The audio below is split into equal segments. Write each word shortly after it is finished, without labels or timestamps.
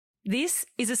This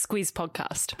is a Squiz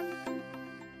podcast.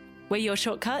 We're your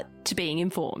shortcut to being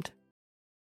informed.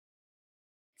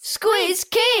 Squiz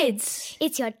Kids!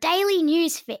 It's your daily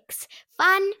news fix.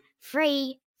 Fun,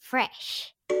 free,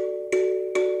 fresh.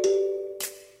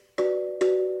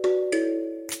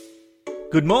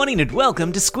 Good morning and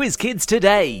welcome to Squiz Kids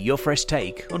Today, your fresh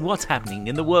take on what's happening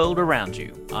in the world around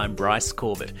you. I'm Bryce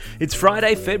Corbett. It's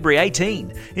Friday, February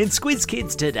 18. In Squiz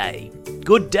Kids Today,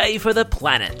 good day for the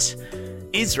planet.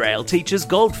 Israel teaches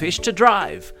goldfish to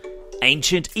drive.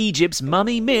 Ancient Egypt's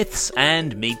mummy myths,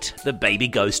 and meet the baby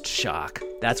ghost shark.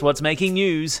 That's what's making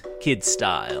news, kids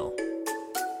style.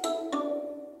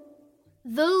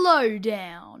 The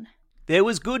Lowdown. There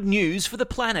was good news for the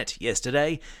planet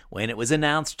yesterday when it was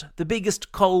announced the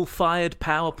biggest coal-fired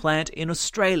power plant in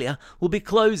Australia will be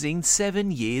closing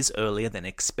 7 years earlier than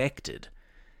expected.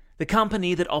 The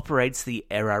company that operates the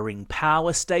Eraring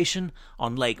Power Station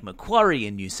on Lake Macquarie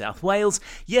in New South Wales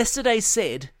yesterday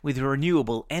said, with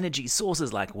renewable energy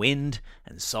sources like wind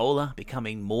and solar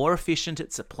becoming more efficient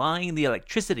at supplying the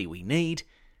electricity we need,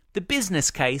 the business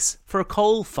case for a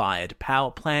coal-fired power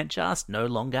plant just no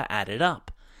longer added up.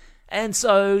 And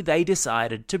so they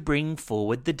decided to bring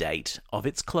forward the date of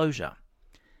its closure.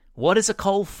 What is a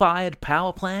coal-fired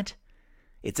power plant?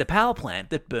 It's a power plant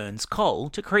that burns coal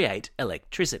to create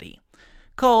electricity.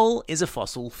 Coal is a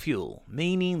fossil fuel,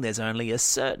 meaning there's only a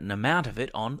certain amount of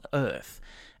it on Earth,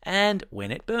 and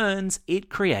when it burns, it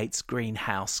creates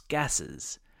greenhouse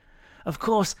gases. Of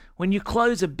course, when you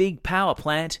close a big power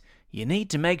plant, you need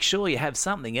to make sure you have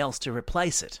something else to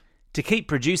replace it, to keep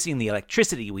producing the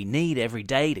electricity we need every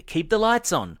day to keep the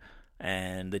lights on,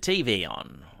 and the TV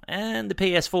on, and the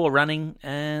PS4 running,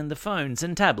 and the phones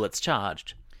and tablets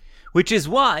charged. Which is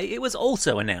why it was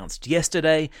also announced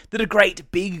yesterday that a great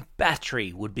big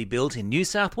battery would be built in New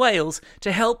South Wales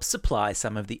to help supply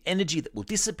some of the energy that will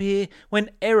disappear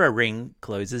when Eraring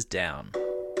closes down.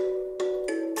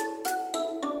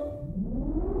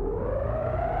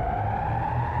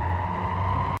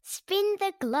 Spin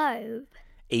the globe.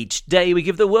 Each day we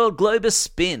give the world globe a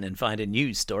spin and find a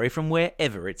news story from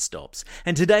wherever it stops.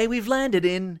 And today we've landed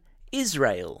in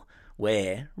Israel,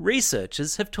 where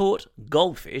researchers have taught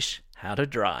goldfish how to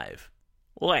drive.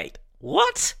 Wait,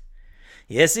 what?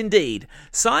 Yes, indeed.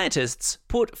 Scientists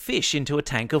put fish into a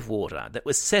tank of water that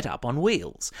was set up on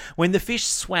wheels. When the fish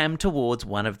swam towards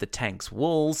one of the tank's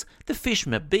walls, the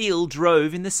fishmobile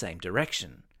drove in the same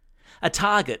direction. A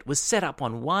target was set up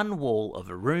on one wall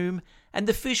of a room, and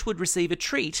the fish would receive a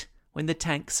treat when the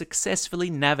tank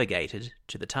successfully navigated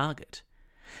to the target.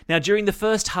 Now, during the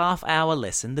first half-hour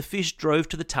lesson, the fish drove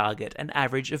to the target an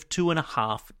average of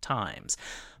 2.5 times.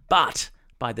 But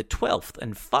by the 12th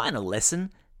and final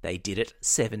lesson, they did it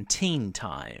 17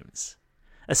 times.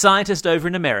 A scientist over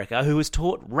in America who has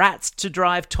taught rats to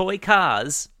drive toy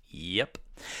cars,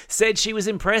 said she was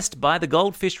impressed by the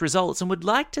goldfish results and would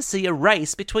like to see a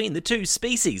race between the two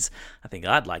species. I think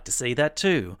I'd like to see that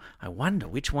too. I wonder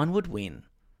which one would win.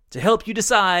 To help you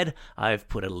decide, I've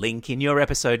put a link in your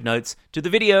episode notes to the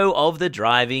video of the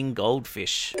driving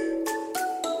goldfish.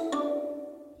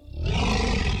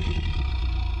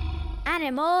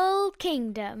 Animal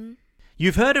Kingdom.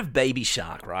 You've heard of Baby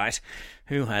Shark, right?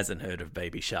 Who hasn't heard of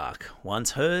Baby Shark?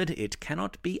 Once heard, it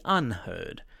cannot be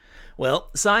unheard. Well,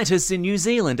 scientists in New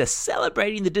Zealand are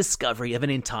celebrating the discovery of an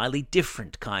entirely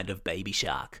different kind of baby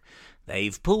shark.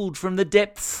 They've pulled from the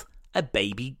depths a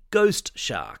baby ghost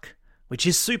shark, which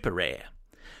is super rare.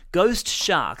 Ghost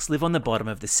sharks live on the bottom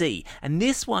of the sea, and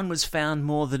this one was found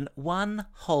more than 1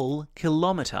 whole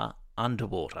kilometre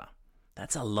underwater.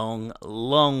 That's a long,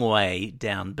 long way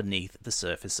down beneath the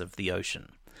surface of the ocean.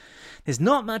 There's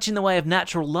not much in the way of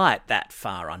natural light that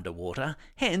far underwater,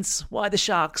 hence why the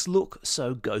sharks look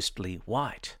so ghostly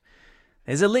white.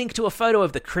 There's a link to a photo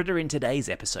of the critter in today's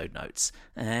episode notes,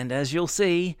 and as you'll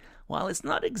see, while it's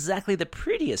not exactly the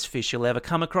prettiest fish you'll ever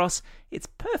come across, it's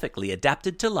perfectly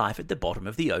adapted to life at the bottom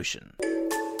of the ocean.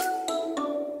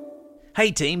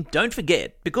 Hey team, don't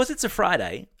forget, because it's a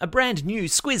Friday, a brand new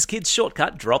Squiz Kids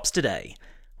shortcut drops today.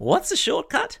 What's a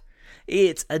shortcut?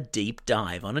 It's a deep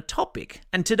dive on a topic,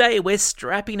 and today we're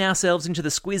strapping ourselves into the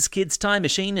Squiz Kids time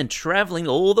machine and travelling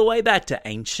all the way back to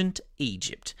ancient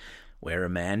Egypt, where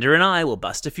Amanda and I will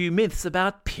bust a few myths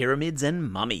about pyramids and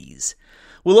mummies.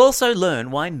 We'll also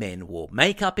learn why men wore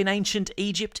makeup in ancient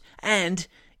Egypt, and,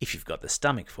 if you've got the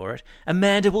stomach for it,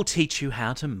 Amanda will teach you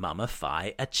how to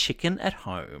mummify a chicken at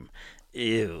home.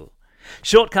 Ew.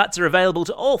 Shortcuts are available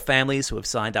to all families who have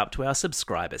signed up to our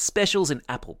subscriber specials in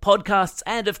Apple Podcasts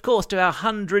and, of course, to our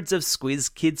hundreds of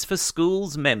Squiz Kids for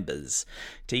Schools members.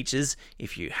 Teachers,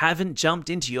 if you haven't jumped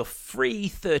into your free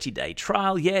 30-day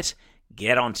trial yet,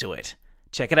 get onto it.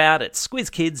 Check it out at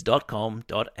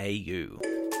squizkids.com.au.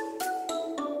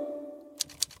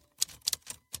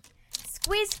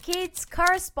 Squiz Kids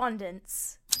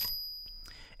Correspondence.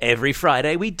 Every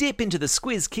Friday, we dip into the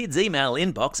Squiz Kids email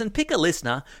inbox and pick a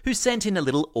listener who sent in a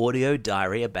little audio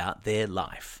diary about their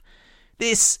life.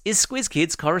 This is Squiz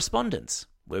Kids Correspondence,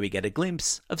 where we get a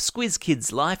glimpse of Squiz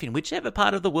Kids' life in whichever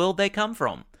part of the world they come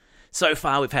from. So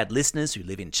far, we've had listeners who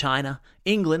live in China,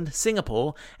 England,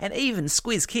 Singapore, and even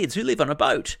Squiz Kids who live on a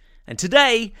boat. And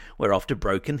today, we're off to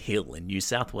Broken Hill in New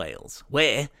South Wales,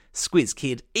 where Squiz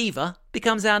Kid Eva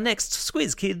becomes our next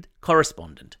Squiz Kid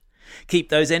correspondent. Keep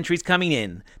those entries coming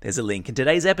in. There's a link in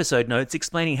today's episode notes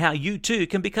explaining how you too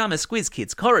can become a Squiz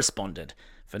Kids correspondent.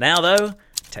 For now, though,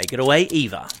 take it away,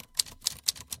 Eva.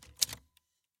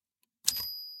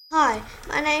 Hi,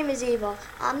 my name is Eva.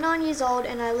 I'm 9 years old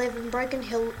and I live in Broken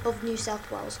Hill of New South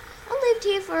Wales. I lived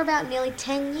here for about nearly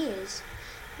 10 years.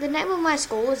 The name of my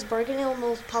school is Broken Hill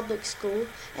North Public School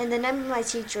and the name of my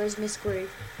teacher is Miss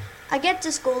Groove. I get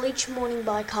to school each morning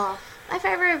by car. My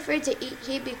favourite food to eat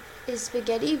here is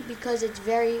spaghetti because it's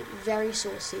very, very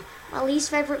saucy. My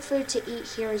least favourite food to eat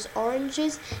here is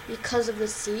oranges because of the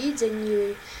seeds and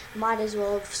you might as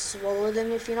well swallow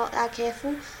them if you're not that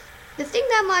careful. The thing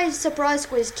that might surprise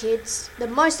Squiz Kids the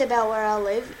most about where I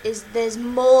live is there's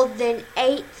more than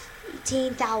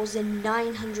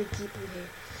 18,900 people here.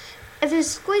 If a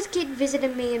Squiz Kid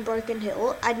visited me in Broken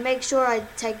Hill, I'd make sure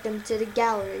I'd take them to the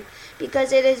gallery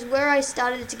because it is where I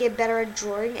started to get better at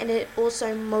drawing and it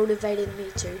also motivated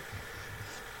me to.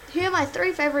 Here are my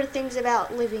 3 favourite things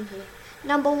about living here.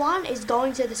 Number 1 is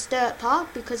going to the Sturt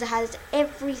Park because it has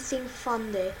everything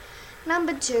fun there.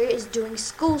 Number 2 is doing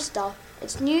school stuff.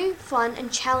 It's new, fun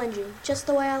and challenging, just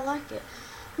the way I like it.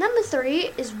 Number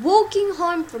 3 is walking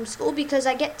home from school because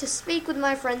I get to speak with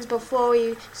my friends before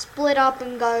we split up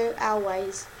and go our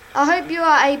ways. I hope you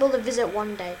are able to visit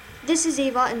one day. This is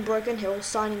Eva in Broken Hill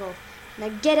signing off. Now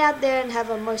get out there and have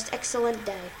a most excellent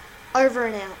day. Over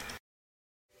and out.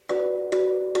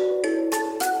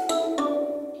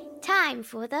 Time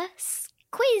for the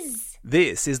quiz.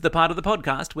 This is the part of the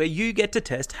podcast where you get to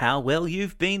test how well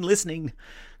you've been listening.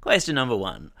 Question number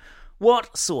 1.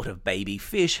 What sort of baby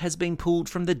fish has been pulled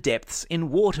from the depths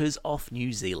in waters off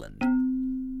New Zealand?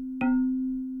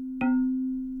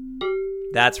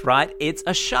 That's right, it's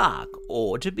a shark,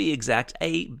 or to be exact,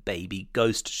 a baby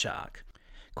ghost shark.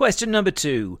 Question number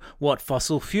 2. What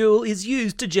fossil fuel is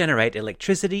used to generate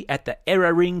electricity at the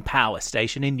Eraring Power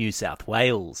Station in New South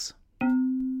Wales?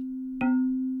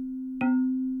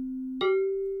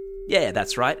 Yeah,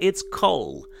 that's right, it's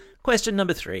coal. Question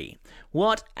number 3.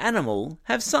 What animal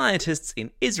have scientists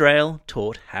in Israel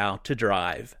taught how to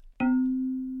drive?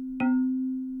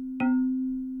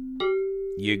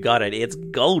 You got it, it's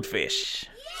goldfish.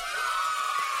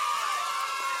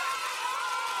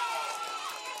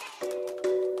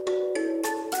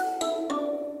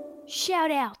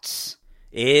 Shout-outs.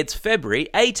 It's February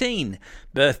 18,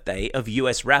 birthday of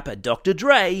US rapper Dr.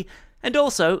 Dre, and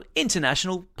also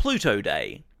International Pluto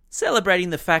Day,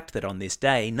 celebrating the fact that on this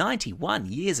day, 91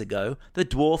 years ago, the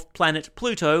dwarf planet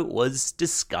Pluto was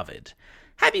discovered.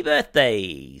 Happy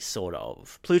birthday, sort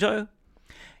of, Pluto.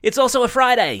 It's also a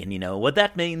Friday, and you know what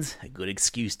that means. A good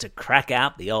excuse to crack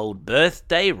out the old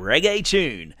birthday reggae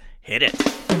tune. Hit it.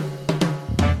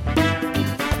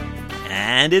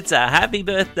 And it's a happy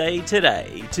birthday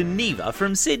today to Neva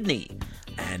from Sydney.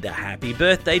 And a happy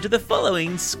birthday to the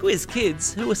following Squiz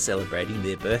Kids who are celebrating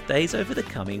their birthdays over the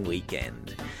coming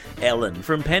weekend. Ellen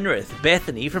from Penrith,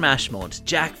 Bethany from Ashmont,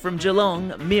 Jack from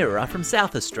Geelong, Mira from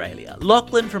South Australia,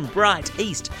 Lachlan from Bright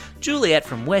East, Juliet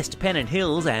from West Pennant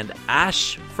Hills, and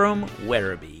Ash from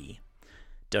Werribee.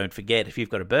 Don't forget, if you've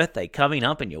got a birthday coming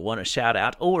up and you want a shout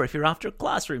out, or if you're after a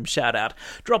classroom shout out,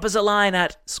 drop us a line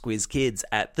at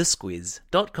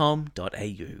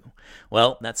squizkids@thesquiz.com.au.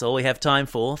 Well, that's all we have time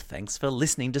for. Thanks for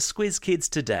listening to Squiz Kids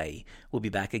today. We'll be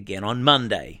back again on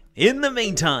Monday. In the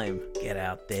meantime, get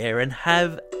out there and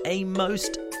have a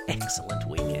most excellent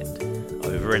weekend.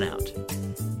 Over and out.